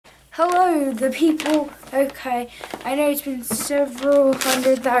hello, the people. Okay, I know it's been several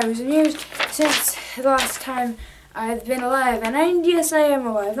 100,000 years since the last time I've been alive, and yes, I am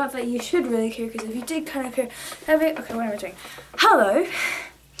alive. Not that you should really care, because if you did kind of care, okay, what am I doing? Hello.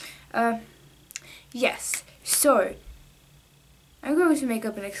 Yes. So, I'm going to make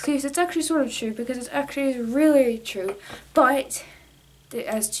up an excuse. It's actually sort of true, because it's actually really true, but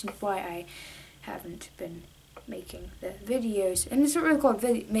as to why I haven't been making the videos, and it's not really called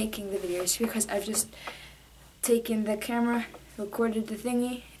making the videos, because I've just taken the camera, recorded the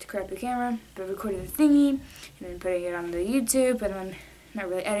thingy, to grab the camera, but recorded the thingy, and then putting it on the YouTube, and then not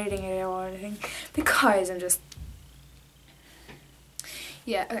really editing it or anything, because I'm just,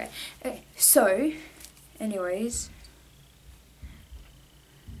 yeah, okay, so, anyways,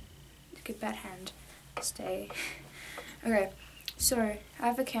 good bad hand, stay, okay, so, I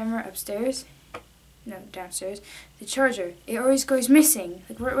have a camera upstairs, no, downstairs, the charger, it always goes missing,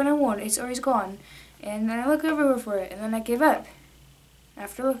 like right when I want, it's always gone, and then I look everywhere for it, and then I give up,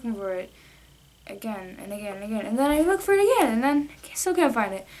 after looking for it, again, and again, and again, and then I look for it again, and then I still can't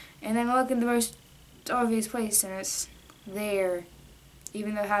find it, and then I look in the most obvious place, and it's there,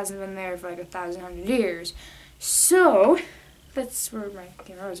 even though it hasn't been there for like 1,100 years, so, that's where my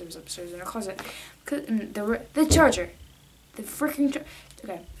camera was upstairs in a closet, the charger, the freaking charger,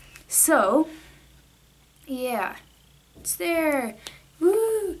 okay, so, yeah, it's there,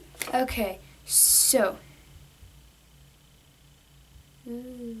 woo, okay, so,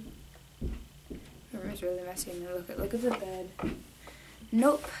 ooh. The room's really messy, and look at the bed,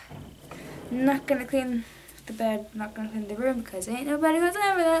 nope, not gonna clean the bed, not gonna clean the room, because ain't nobody got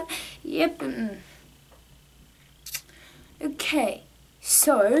time for that, yep, okay,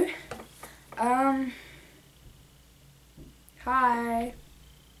 so, hi.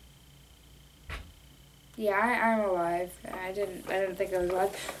 Yeah, I'm alive. I didn't think I was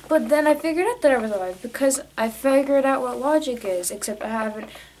alive. But then I figured out that I was alive because I figured out what logic is, except I haven't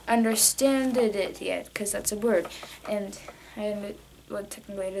understood it yet, because that's a word. And well,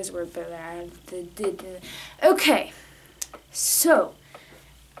 technically it is a word, but I did. Okay. So,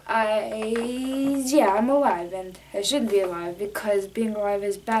 I'm alive, and I shouldn't be alive because being alive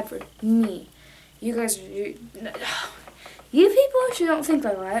is bad for me. You guys, you people actually don't think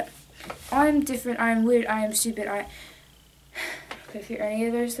like that. I'm different, I'm weird, I am stupid, if you're any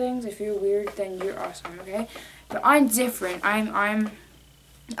of those things, if you're weird, then you're awesome, okay? But I'm different, I'm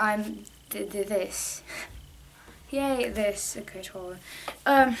this. Yay, this. Okay, totally.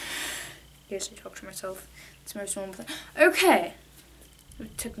 Here's to talk to myself. It's the most normal thing. Okay. I'm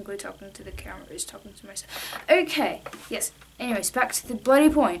technically talking to the camera, is talking to myself. Okay, yes. Anyways, back to the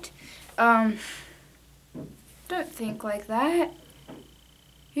bloody point. Don't think like that.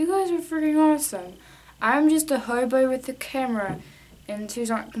 You guys are freaking awesome. I'm just a hobo with the camera, and who's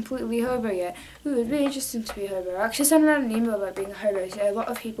not completely hobo yet. Ooh, it'd be interesting to be a hobo. I actually sent out an email about being a hobo, so a lot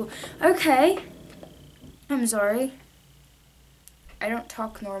of people, okay, I'm sorry. I don't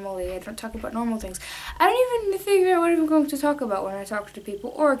talk normally, I don't talk about normal things. I don't even figure out what I'm going to talk about when I talk to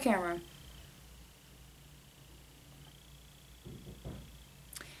people or a camera.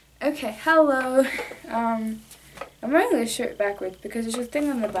 Okay, hello, I'm wearing this shirt backwards because there's a thing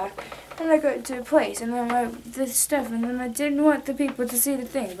on the back, and I got it to a place, and then this stuff, and then I didn't want the people to see the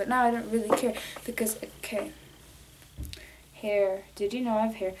thing, but now I don't really care, because, okay, hair, did you know I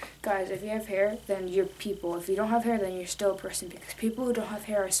have hair? Guys, if you have hair, then you're people. If you don't have hair, then you're still a person, because people who don't have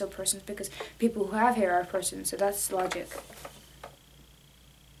hair are still persons, because people who have hair are persons, so that's logic.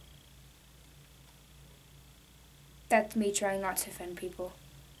 That's me trying not to offend people,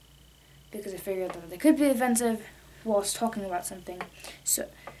 because I figured that they could be offensive whilst talking about something. So,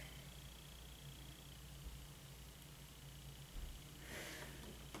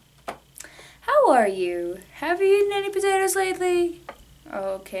 how are you? Have you eaten any potatoes lately? Oh,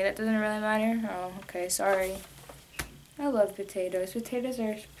 okay, that doesn't really matter. Oh, okay, sorry. I love potatoes. Potatoes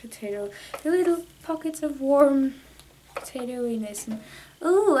are they're little pockets of warm potatoiness. And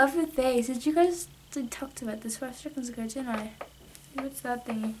ooh, love the face. Did you guys talked about this 5 seconds ago, didn't I? What's that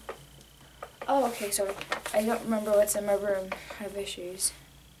thingy? Oh, okay, sorry. I don't remember what's in my room. I have issues.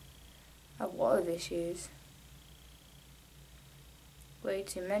 A lot of issues. Way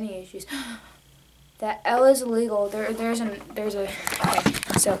too many issues. That L is illegal. There's a, okay,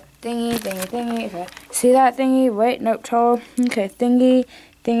 so, thingy, okay. See that thingy? Wait, nope, tall. Okay, thingy,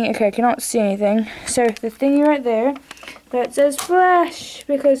 okay, I cannot see anything. So, the thingy right there, that says flash,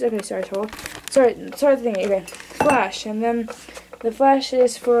 because, okay, sorry, tall. Sorry, the thingy, okay, flash, and then the flash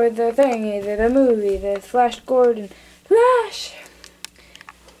is for the thingy, the movie, the Flash Gordon. Flash!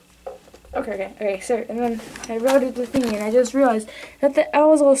 Okay, so, and then I wrote it the thingy, and I just realized that the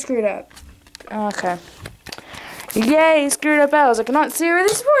L is all screwed up. Okay. Yay, screwed up L's. I cannot see her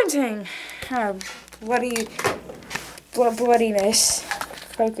this morning. Oh, bloodiness.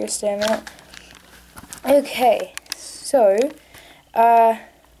 Focus, damn it. Okay, so,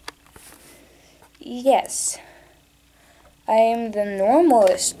 yes. I am the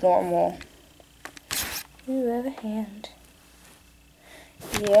normalest normal. Ooh, I have a hand.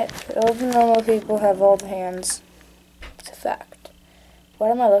 Yep, all the normal people have all the hands. It's a fact.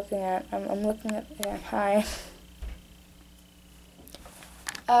 What am I looking at? I'm looking at, yeah, hi.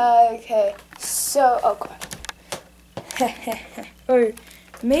 Okay, so, oh god. Oh,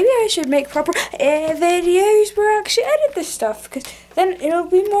 maybe I should make proper videos where I actually edit this stuff, because then it'll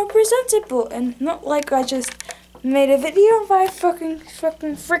be more presentable, and not like I just made a video by freaking,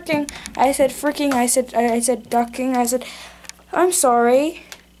 I said freaking, I said ducking, I said, I'm sorry.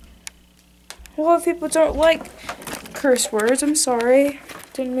 A lot of people don't like curse words, I'm sorry.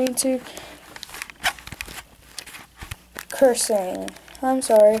 Didn't mean to. Cursing. I'm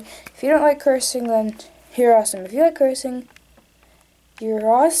sorry. If you don't like cursing, then you're awesome. If you like cursing, you're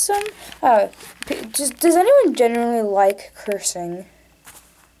awesome. Does anyone generally like cursing?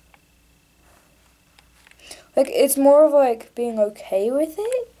 Like, it's more of like being okay with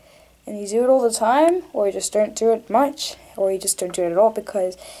it, and you do it all the time, or you just don't do it much, or you just don't do it at all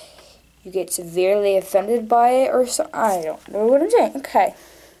because you get severely offended by it, or so. I don't know what I'm saying. Okay.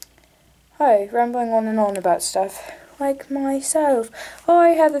 Hi, rambling on and on about stuff. Like myself. I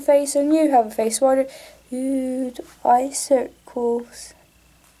have a face and you have a face. Why do you do eye circles?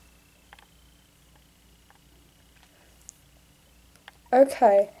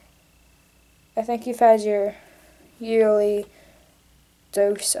 Okay. I think you've had your yearly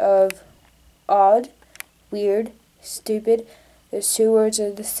dose of odd, weird, stupid. Those two words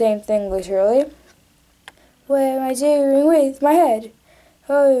are the same thing literally. What am I doing with my head?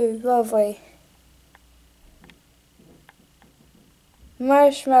 Oh, lovely.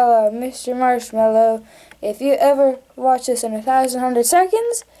 Marshmallow, Mr. Marshmallow. If you ever watch this in 1,100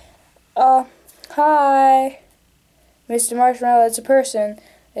 seconds, hi. Mr. Marshmallow is a person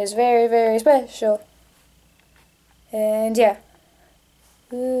that is very, very special. And yeah.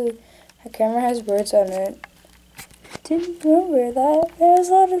 Ooh, my camera has words on it. Didn't remember that. There's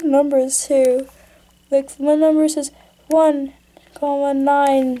a lot of numbers too. Like my number says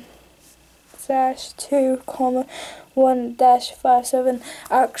 1,9-2,1-57.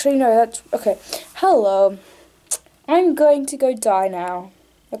 Actually, no, that's okay. Hello. I'm going to go die now.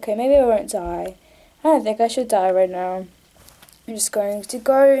 Okay, maybe I won't die. I don't think I should die right now. I'm just going to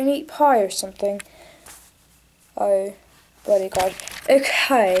go and eat pie or something. Oh, bloody god.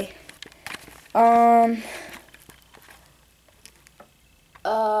 Okay.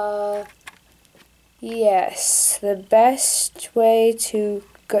 Yes, the best way to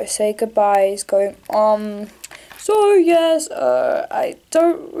say goodbye is going, so yes, I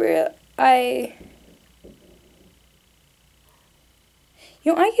don't really,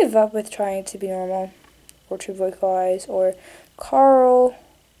 you know, I give up with trying to be normal, or to vocalize, or Carl's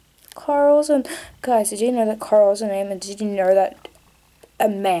a, guys, did you know that Carl's a name, and did you know that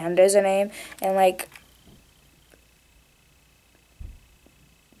Amanda's a name, and like,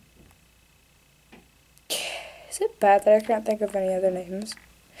 is it bad that I can't think of any other names?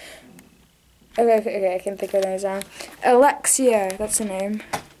 Okay, I can think of names now. Alexia, that's a name.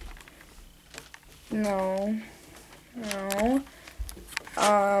 No.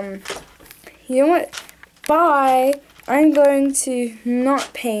 You know what? Bye. I'm going to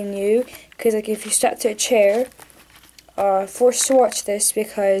not pain you, because like if you step to a chair, forced to watch this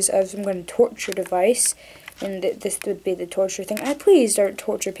because of some kind of torture device, and this would be the torture thing. Please don't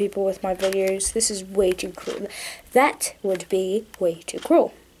torture people with my videos. This is way too cruel. That would be way too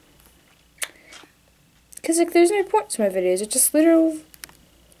cruel. Because like there's no point to my videos. It's just literal.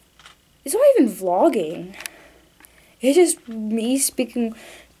 It's not even vlogging. It's just me speaking.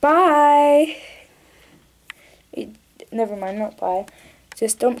 Bye. Never mind, not bye.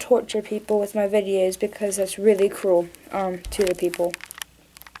 Just don't torture people with my videos because that's really cruel to the people.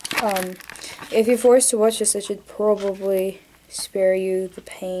 If you're forced to watch this, I should probably spare you the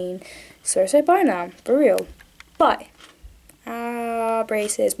pain. So I say bye now, for real. Bye.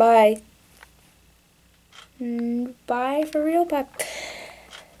 Braces, bye. Bye, for real, bye.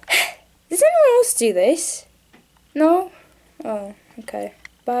 Does anyone else do this? No? Oh, okay.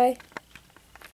 Bye.